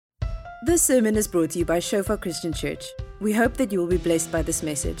This sermon is brought to you by Shofar Christian Church. We hope that you will be blessed by this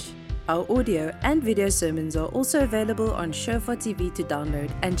message. Our audio and video sermons are also available on Shofar TV to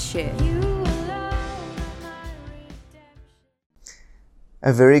download and share.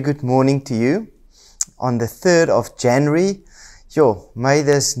 A very good morning to you on the 3rd of January. May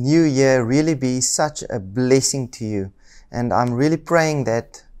this new year really be such a blessing to you. And I'm really praying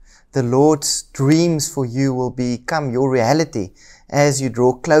that the Lord's dreams for you will become your reality as you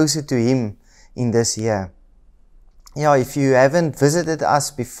draw closer to Him in this year. If you haven't visited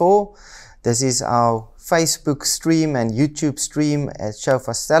us before, this is our Facebook stream and YouTube stream at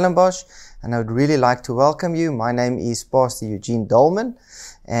Shofar Stellenbosch, and I would really like to welcome you. My name is Pastor Eugene Dollman,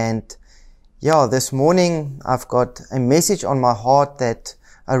 and this morning I've got a message on my heart that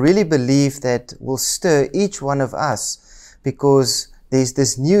I really believe that will stir each one of us, because there's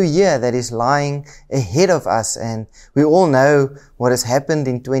this new year that is lying ahead of us, and we all know what has happened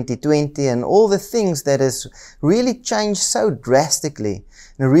in 2020 and all the things that has really changed so drastically.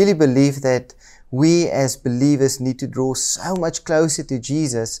 And I really believe that we as believers need to draw so much closer to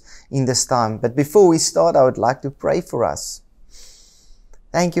Jesus in this time. But before we start, I would like to pray for us.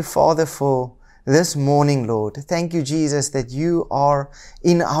 Thank you, Father, for this morning, Lord. Thank you, Jesus, that you are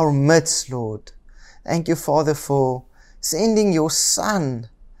in our midst, Lord. Thank you, Father, for sending your Son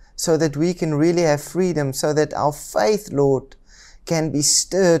so that we can really have freedom, so that our faith, Lord, can be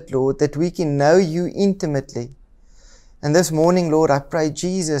stirred, Lord, that we can know you intimately. And this morning, Lord, I pray,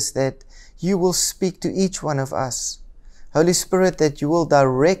 Jesus, that you will speak to each one of us. Holy Spirit, that you will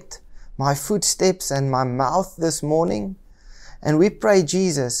direct my footsteps and my mouth this morning. And we pray,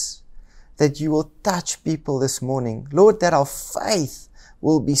 Jesus, that you will touch people this morning. Lord, that our faith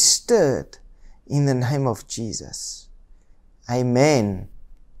will be stirred in the name of Jesus. Amen.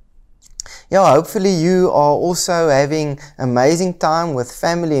 Hopefully you are also having amazing time with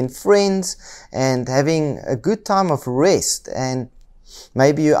family and friends and having a good time of rest. And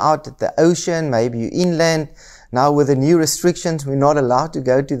maybe you're out at the ocean, maybe you're inland. Now with the new restrictions, we're not allowed to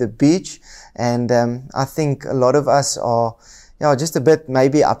go to the beach. And I think a lot of us are just a bit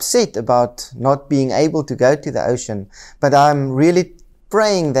maybe upset about not being able to go to the ocean. But I'm really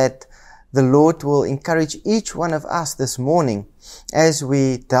praying that the Lord will encourage each one of us this morning as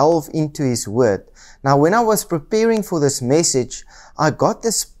we delve into His Word. Now, when I was preparing for this message, I got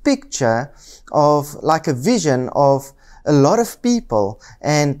this picture of like a vision of a lot of people,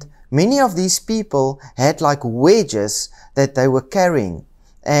 and many of these people had like wedges that they were carrying.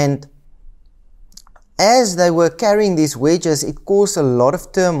 And as they were carrying these wedges, it caused a lot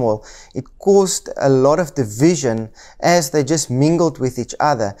of turmoil. It caused a lot of division as they just mingled with each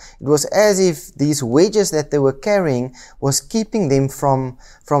other. It was as if these wedges that they were carrying was keeping them from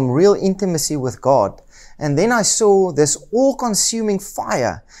real intimacy with God. And then I saw this all-consuming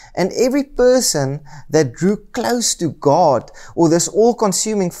fire, and every person that drew close to God, or this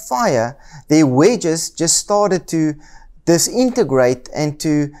all-consuming fire, their wedges just started to disintegrate and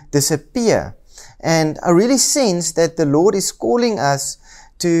to disappear. And I really sense that the Lord is calling us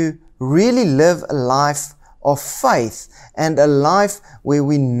to really live a life of faith, and a life where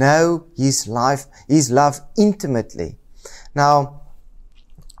we know His love intimately. Now,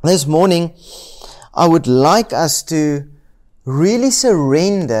 this morning, I would like us to really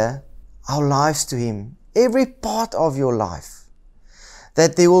surrender our lives to Him. Every part of your life.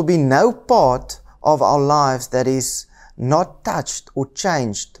 That there will be no part of our lives that is not touched or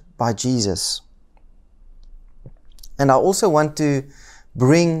changed by Jesus. And I also want to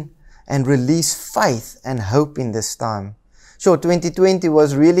bring and release faith and hope in this time. 2020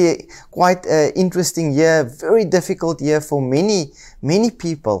 was really quite an interesting year, very difficult year for many, many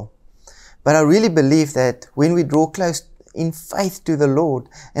people. But I really believe that when we draw close in faith to the Lord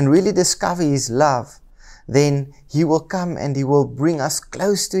and really discover His love, then He will come and He will bring us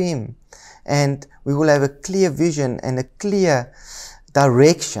close to Him. And we will have a clear vision and a clear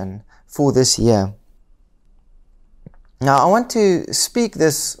direction for this year. Now, I want to speak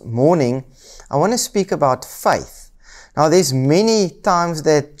this morning, I want to speak about faith. Now, there's many times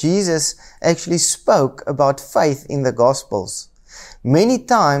that Jesus actually spoke about faith in the Gospels. Many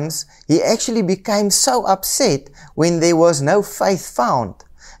times, He actually became so upset when there was no faith found.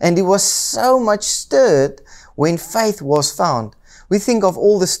 And He was so much stirred when faith was found. We think of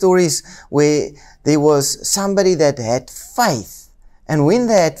all the stories where there was somebody that had faith. And when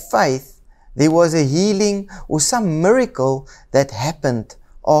they had faith, there was a healing or some miracle that happened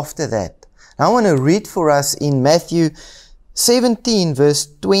after that. Now I want to read for us in Matthew 17 verse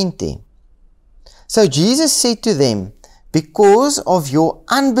 20. So Jesus said to them, "Because of your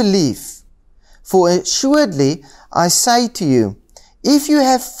unbelief, for assuredly I say to you, If you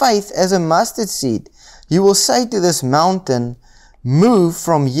have faith as a mustard seed, you will say to this mountain, move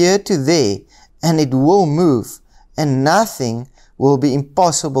from here to there, and it will move, and nothing will be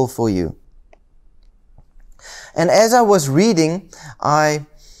impossible for you. And as I was reading, I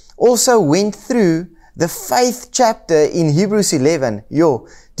also went through the faith chapter in Hebrews 11.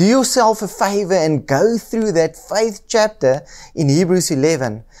 Do yourself a favor and go through that faith chapter in Hebrews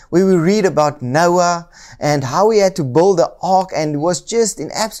 11, where we read about Noah and how he had to build the ark, and it was just in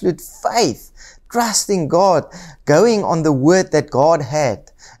absolute faith, trusting God, going on the word that God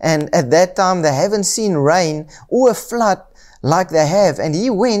had. And at that time, they haven't seen rain or a flood like they have. And he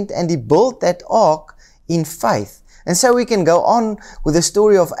went and he built that ark in faith. And so we can go on with the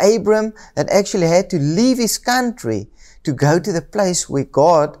story of Abram that actually had to leave his country to go to the place where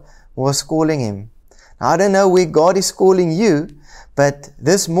God was calling him. Now, I don't know where God is calling you, but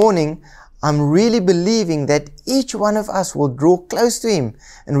this morning I'm really believing that each one of us will draw close to Him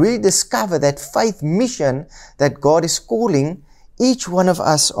and really discover that faith mission that God is calling each one of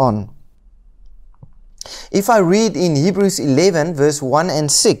us on. If I read in Hebrews 11 verse 1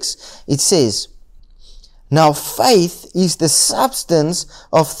 and 6, it says, now faith is the substance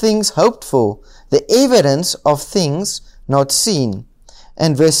of things hoped for, the evidence of things not seen.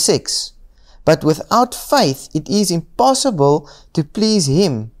 And verse 6, but without faith it is impossible to please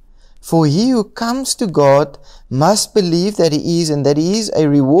Him. For he who comes to God must believe that He is, and that He is a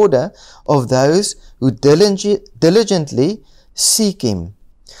rewarder of those who diligently seek Him.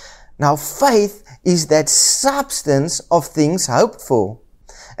 Now faith is that substance of things hoped for.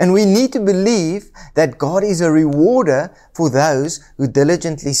 And we need to believe that God is a rewarder for those who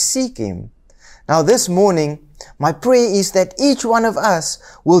diligently seek Him. Now this morning, my prayer is that each one of us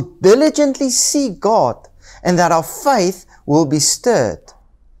will diligently seek God and that our faith will be stirred.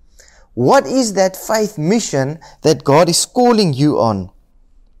 What is that faith mission that God is calling you on?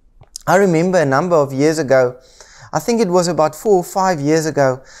 I remember a number of years ago, I think it was about 4 or 5 years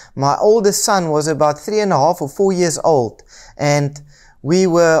ago, my oldest son was about 3.5 or 4 years old, and we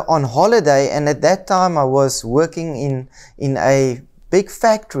were on holiday, and at that time I was working in a big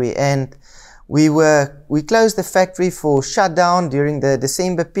factory, and we closed the factory for shutdown during the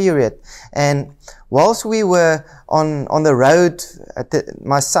December period. And whilst we were on the road,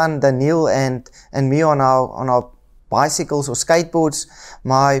 my son Daniel and me on our bicycles or skateboards,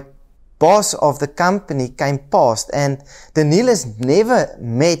 my boss of the company came past, and Daniel has never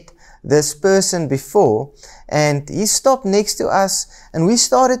met this person before, and he stopped next to us and we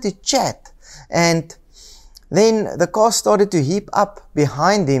started to chat. And then the car started to heap up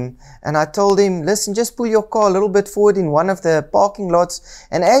behind him, and I told him, listen, just pull your car a little bit forward in one of the parking lots.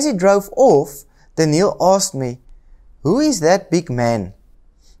 And as he drove off, Daniel asked me, who is that big man?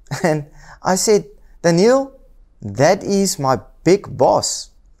 And I said, Daniel, that is my big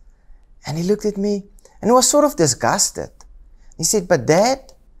boss. And he looked at me and was sort of disgusted. He said, but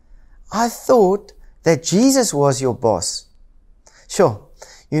Dad, I thought that Jesus was your boss. Sure,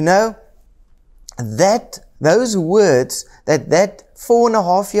 you know, those words that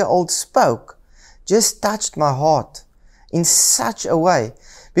 4.5-year-old spoke just touched my heart in such a way.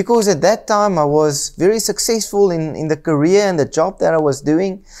 Because at that time I was very successful in the career and the job that I was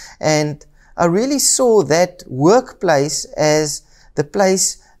doing. And I really saw that workplace as the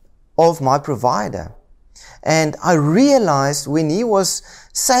place of my provider. And I realized when he was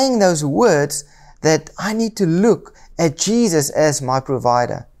saying those words that I need to look at Jesus as my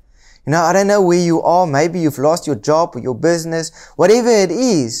provider. You know, I don't know where you are. Maybe you've lost your job or your business, whatever it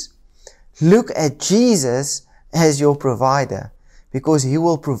is. Look at Jesus as your provider, because He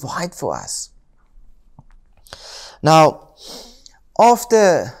will provide for us. Now,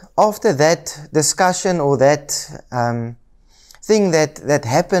 after that discussion or that thing that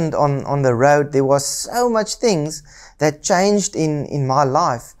happened on the road, there was so much things that changed in my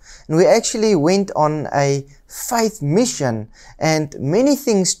life. And we actually went on a faith mission, and many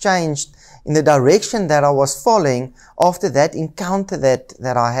things changed in the direction that I was following after that encounter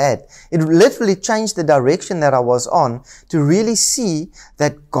that I had. It literally changed the direction that I was on to really see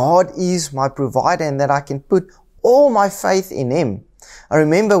that God is my provider and that I can put all my faith in Him. I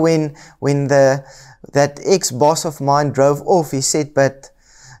remember when that ex-boss of mine drove off, he said,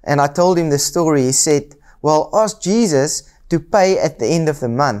 and I told him the story, he said, well, ask Jesus to pay at the end of the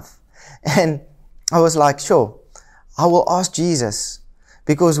month. And I was like, sure, I will ask Jesus.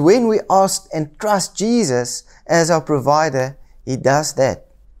 Because when we ask and trust Jesus as our provider, He does that.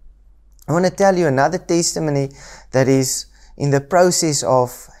 I want to tell you another testimony that is in the process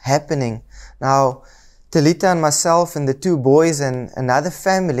of happening. Now, Talita and myself and the 2 boys and another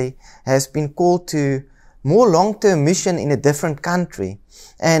family has been called to more long-term mission in a different country.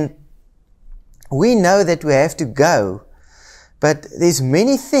 And we know that we have to go, but there's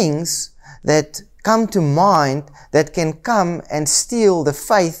many things that come to mind that can come and steal the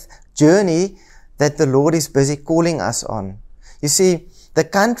faith journey that the Lord is busy calling us on. You see, the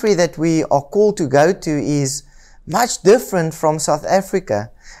country that we are called to go to is much different from South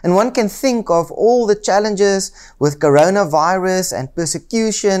Africa. And one can think of all the challenges with coronavirus and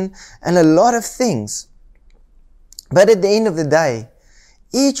persecution and a lot of things. But at the end of the day,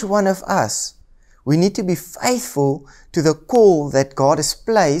 each one of us, we need to be faithful to the call that God has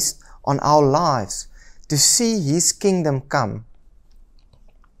placed on our lives to see His kingdom come.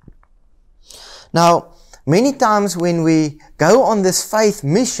 Now, many times when we go on this faith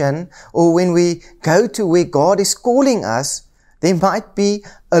mission, or when we go to where God is calling us, there might be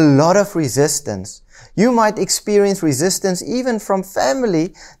a lot of resistance. You might experience resistance even from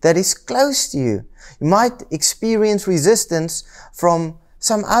family that is close to you. You might experience resistance from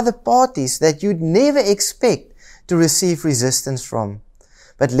some other parties that you'd never expect to receive resistance from.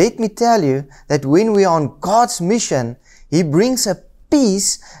 But let me tell you that when we are on God's mission, He brings a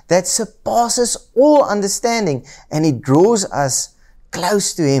peace that surpasses all understanding, and He draws us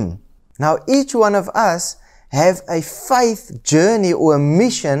close to Him. Now, each one of us have a faith journey or a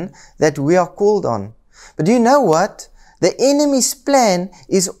mission that we are called on. But do you know what? The enemy's plan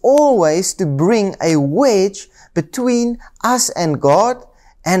is always to bring a wedge between us and God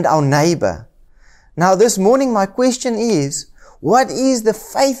and our neighbor. Now, this morning my question is, what is the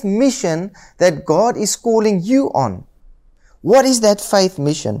faith mission that God is calling you on? What is that faith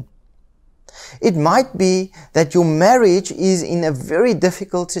mission? It might be that your marriage is in a very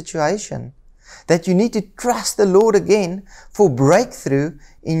difficult situation, that you need to trust the Lord again for breakthrough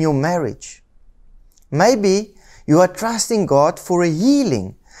in your marriage. Maybe you are trusting God for a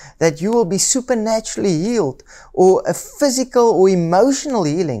healing, that you will be supernaturally healed, or a physical or emotional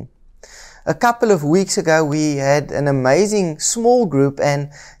healing. A couple of weeks ago, we had an amazing small group,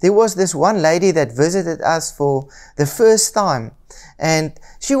 and there was this one lady that visited us for the first time. And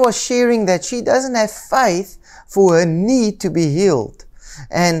she was sharing that she doesn't have faith for her knee to be healed.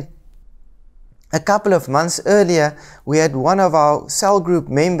 And a couple of months earlier, we had one of our cell group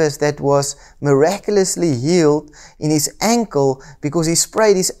members that was miraculously healed in his ankle because he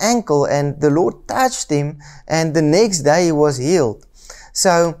sprayed his ankle and the Lord touched him, and the next day he was healed.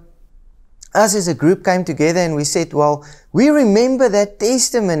 So, us as a group came together and we said, well, we remember that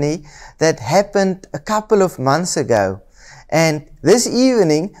testimony that happened a couple of months ago. And this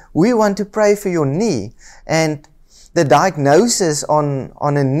evening, we want to pray for your knee. And the diagnosis on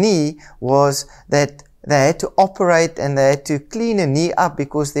a knee was that they had to operate and they had to clean a knee up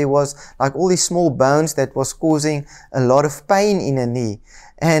because there was like all these small bones that was causing a lot of pain in a knee.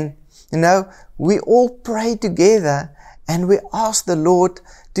 And, we all prayed together and we asked the Lord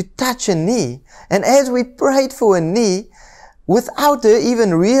to touch a knee. And as we prayed for a knee, without her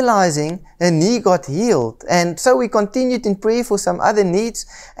even realizing, her knee got healed. And so we continued in prayer for some other needs.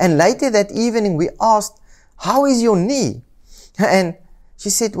 And later that evening we asked, how is your knee? And she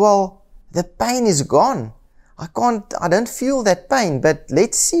said, well, the pain is gone. I don't feel that pain, but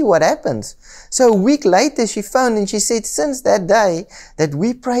let's see what happens. So a week later she phoned and she said, since that day that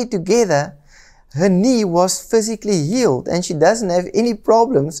we prayed together, her knee was physically healed and she doesn't have any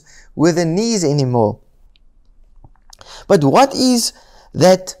problems with her knees anymore. But what is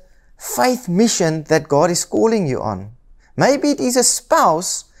that faith mission that God is calling you on? Maybe it is a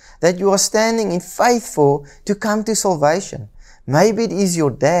spouse that you are standing in faith for to come to salvation. Maybe it is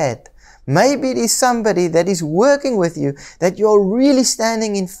your dad. Maybe it is somebody that is working with you that you are really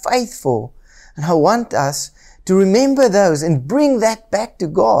standing in faith for. And I want us to remember those and bring that back to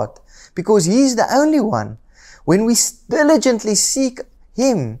God, because He is the only one. When we diligently seek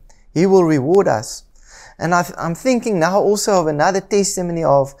Him, He will reward us. And I'm thinking now also of another testimony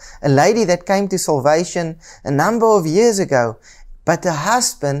of a lady that came to salvation a number of years ago, but her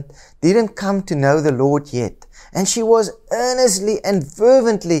husband didn't come to know the Lord yet. And she was earnestly and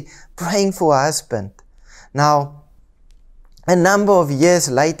fervently praying for her husband. Now, a number of years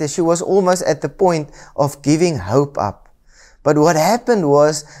later, she was almost at the point of giving hope up. But what happened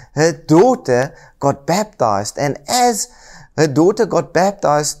was her daughter got baptized. And as her daughter got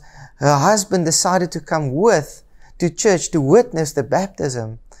baptized, her husband decided to come with to church to witness the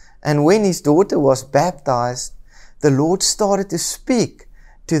baptism. And when his daughter was baptized, the Lord started to speak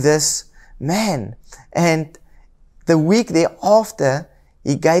to this man. And the week thereafter,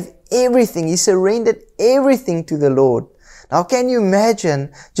 he gave everything. He surrendered everything to the Lord. Now, can you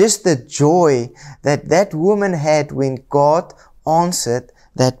imagine just the joy that that woman had when God answered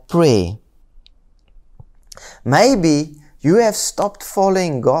that prayer? Maybe you have stopped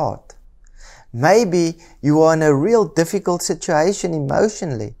following God. Maybe you are in a real difficult situation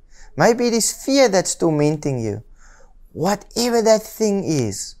emotionally. Maybe it is fear that's tormenting you. Whatever that thing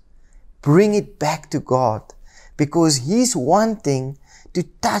is, bring it back to God, because He's wanting to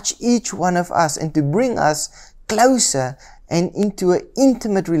touch each one of us and to bring us closer and into an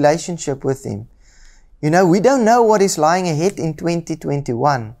intimate relationship with Him. You know, we don't know what is lying ahead in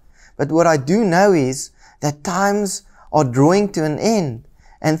 2021, but what I do know is that times are drawing to an end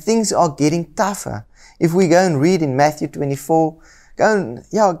and things are getting tougher. If we go and read in Matthew 24,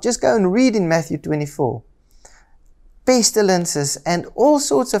 just go and read in Matthew 24. Pestilences and all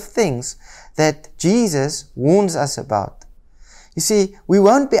sorts of things that Jesus warns us about. You see, we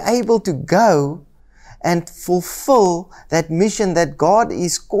won't be able to go and fulfill that mission that God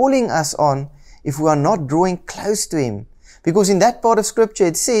is calling us on if we are not drawing close to Him. Because in that part of Scripture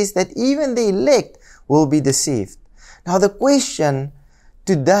it says that even the elect will be deceived. Now the question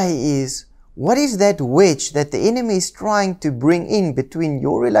today is, what is that wedge that the enemy is trying to bring in between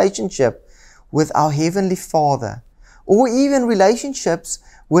your relationship with our Heavenly Father, or even relationships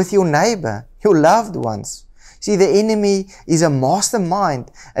with your neighbor, your loved ones? See, the enemy is a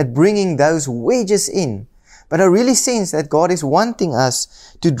mastermind at bringing those wedges in. But I really sense that God is wanting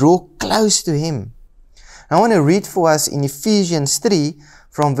us to draw close to Him. I want to read for us in Ephesians 3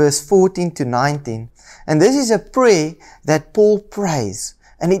 from verse 14 to 19. And this is a prayer that Paul prays.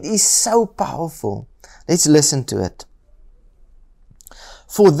 And it is so powerful. Let's listen to it.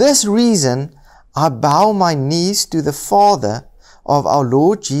 For this reason, I bow my knees to the Father of our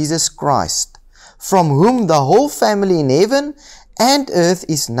Lord Jesus Christ, from whom the whole family in heaven and earth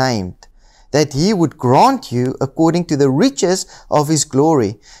is named, that He would grant you, according to the riches of His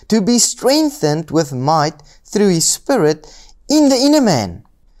glory, to be strengthened with might through His Spirit in the inner man,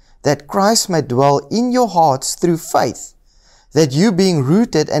 that Christ may dwell in your hearts through faith, that you, being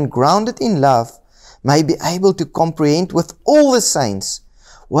rooted and grounded in love, may be able to comprehend with all the saints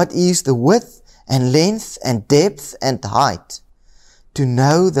what is the width and length and depth and height, to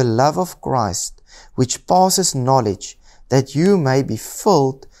know the love of Christ, which passes knowledge, that you may be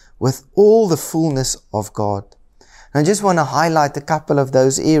filled with all the fullness of God. And I just want to highlight a couple of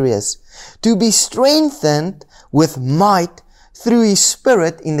those areas. To be strengthened with might through His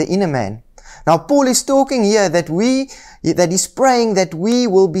Spirit in the inner man. Now Paul is talking here that he's praying that we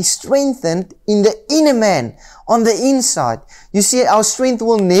will be strengthened in the inner man, on the inside. You see, our strength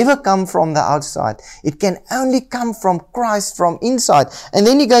will never come from the outside. It can only come from Christ, from inside. And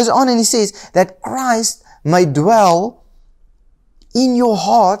then he goes on and he says that Christ may dwell in your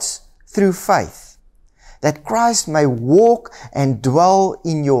hearts through faith. That Christ may walk and dwell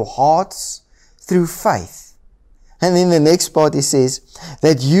in your hearts through faith. And then the next part he says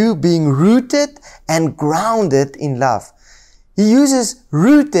that you, being rooted and grounded in love. He uses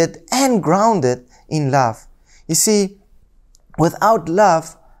rooted and grounded in love. You see, without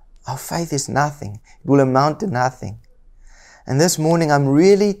love, our faith is nothing. It will amount to nothing. And this morning I'm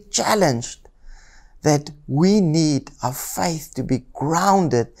really challenged that we need our faith to be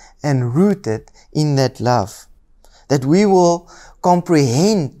grounded and rooted in that love. That we will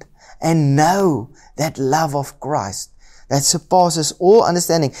comprehend and know that love of Christ that surpasses all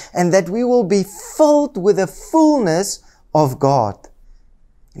understanding, and that we will be filled with the fullness of God.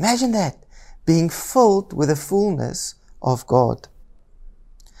 Imagine that, being filled with the fullness of God.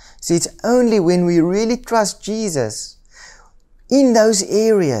 See, it's only when we really trust Jesus in those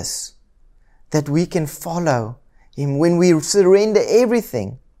areas that we can follow Him, when we surrender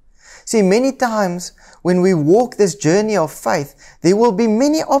everything. See, many times when we walk this journey of faith, there will be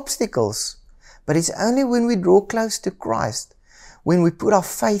many obstacles. But it's only when we draw close to Christ, when we put our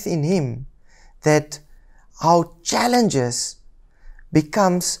faith in Him, that our challenges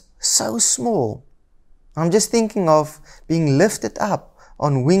becomes so small. I'm just thinking of being lifted up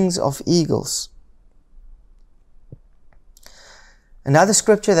on wings of eagles. Another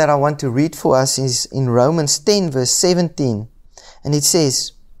scripture that I want to read for us is in Romans 10 verse 17. And it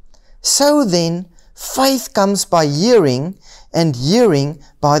says, so then, faith comes by hearing, and hearing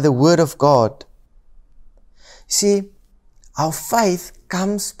by the word of God. See, our faith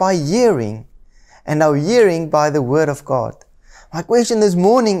comes by hearing, and our hearing by the word of God. My question this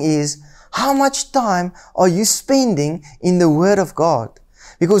morning is, how much time are you spending in the word of God?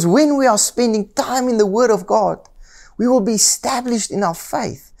 Because when we are spending time in the word of God, we will be established in our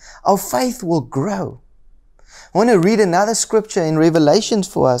faith. Our faith will grow. I want to read another scripture in Revelation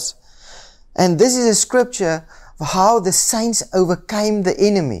for us. And this is a scripture of how the saints overcame the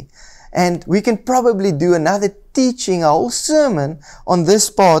enemy. And we can probably do another teaching, a whole sermon on this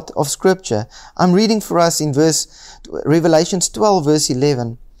part of Scripture. I'm reading for us in Revelations 12 verse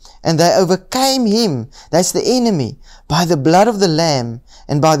 11. And they overcame him, that's the enemy, by the blood of the Lamb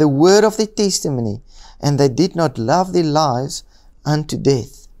and by the word of their testimony. And they did not love their lives unto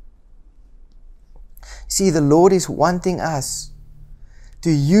death. See, the Lord is wanting us to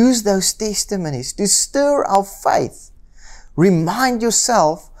use those testimonies to stir our faith. Remind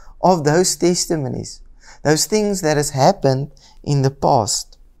yourself of those testimonies, those things that has happened in the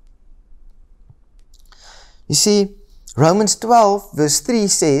past. You see, Romans 12 verse 3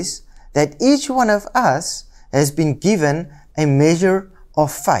 says that each one of us has been given a measure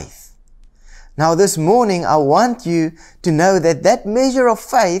of faith. Now this morning I want you to know that that measure of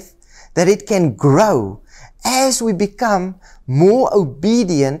faith, that it can grow as we become more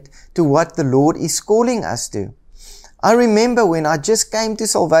obedient to what the Lord is calling us to. I remember when I just came to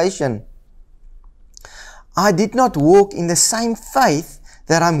salvation, I did not walk in the same faith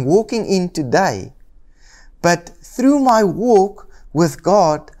that I'm walking in today. But through my walk with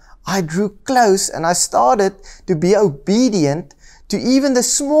God, I drew close and I started to be obedient to even the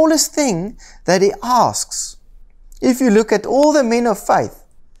smallest thing that He asks. If you look at all the men of faith,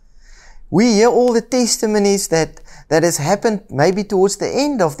 we hear all the testimonies that has happened maybe towards the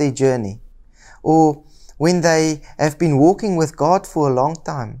end of their journey, or when they have been walking with God for a long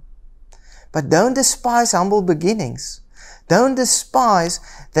time. But don't despise humble beginnings. Don't despise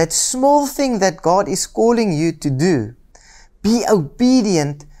that small thing that God is calling you to do. Be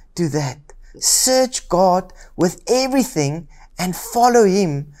obedient to that. Search God with everything and follow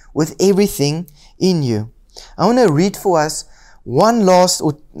Him with everything in you. I want to read for us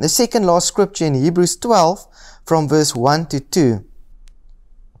the second last scripture in Hebrews 12 from verse 1 to 2.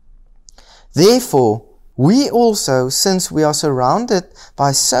 Therefore, we also, since we are surrounded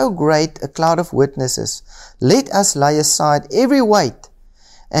by so great a cloud of witnesses, let us lay aside every weight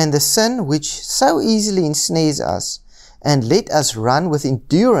and the sin which so easily ensnares us, and let us run with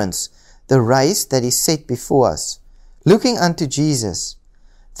endurance the race that is set before us, looking unto Jesus,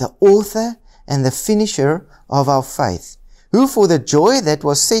 the author and the finisher of our faith, who for the joy that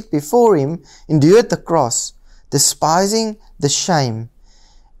was set before Him endured the cross, despising the shame,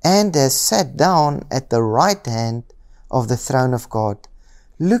 and has sat down at the right hand of the throne of God,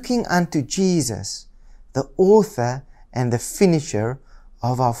 looking unto Jesus, the author and the finisher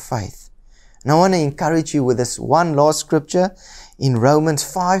of our faith. And I want to encourage you with this one last scripture in Romans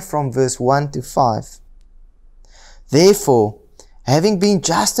 5 from verse 1 to 5. Therefore, having been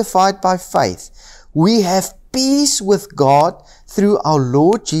justified by faith, we have peace with God through our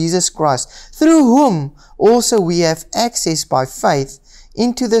Lord Jesus Christ, through whom also we have access by faith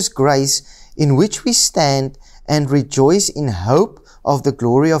into this grace in which we stand and rejoice in hope of the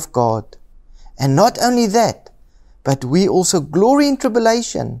glory of God. And not only that, but we also glory in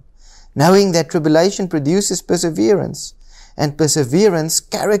tribulation, knowing that tribulation produces perseverance, and perseverance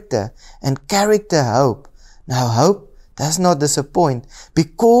character, and character hope. Now hope does not disappoint,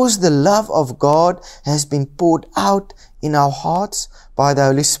 because the love of God has been poured out in our hearts by the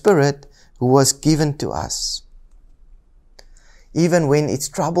Holy Spirit who was given to us. Even when it's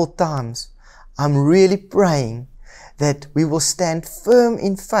troubled times, I'm really praying that we will stand firm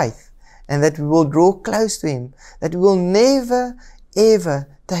in faith and that we will draw close to Him, that we will never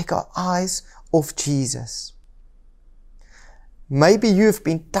ever take our eyes off Jesus. Maybe you've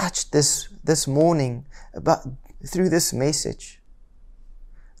been touched this morning through this message.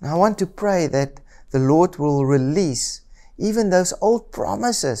 And I want to pray that the Lord will release even those old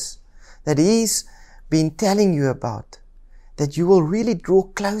promises that He's been telling you about, that you will really draw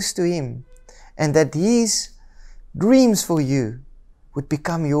close to Him, and that His dreams for you would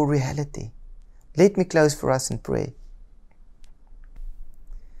become your reality. Let me close for us in prayer.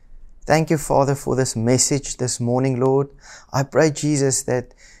 Thank you, Father, for this message this morning, Lord. I pray, Jesus,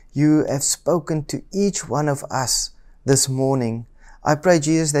 that you have spoken to each one of us this morning. I pray,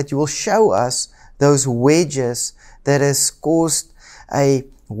 Jesus, that you will show us those wedges that has caused a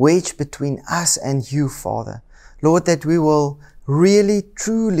wedge between us and you, Father. Lord, that we will really,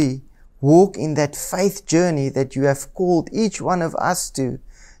 truly walk in that faith journey that you have called each one of us to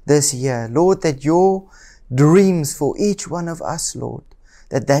this year. Lord, that your dreams for each one of us, Lord,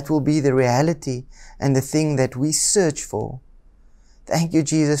 that will be the reality and the thing that we search for. Thank you,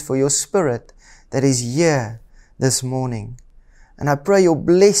 Jesus, for your Spirit that is here this morning. And I pray your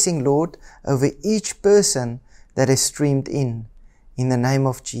blessing, Lord, over each person that is streamed in the name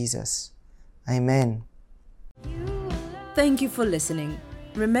of Jesus. Amen. Thank you for listening.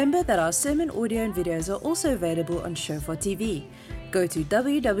 Remember that our sermon audio and videos are also available on Shofar TV. Go to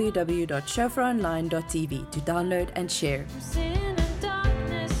www.shofaronline.tv to download and share.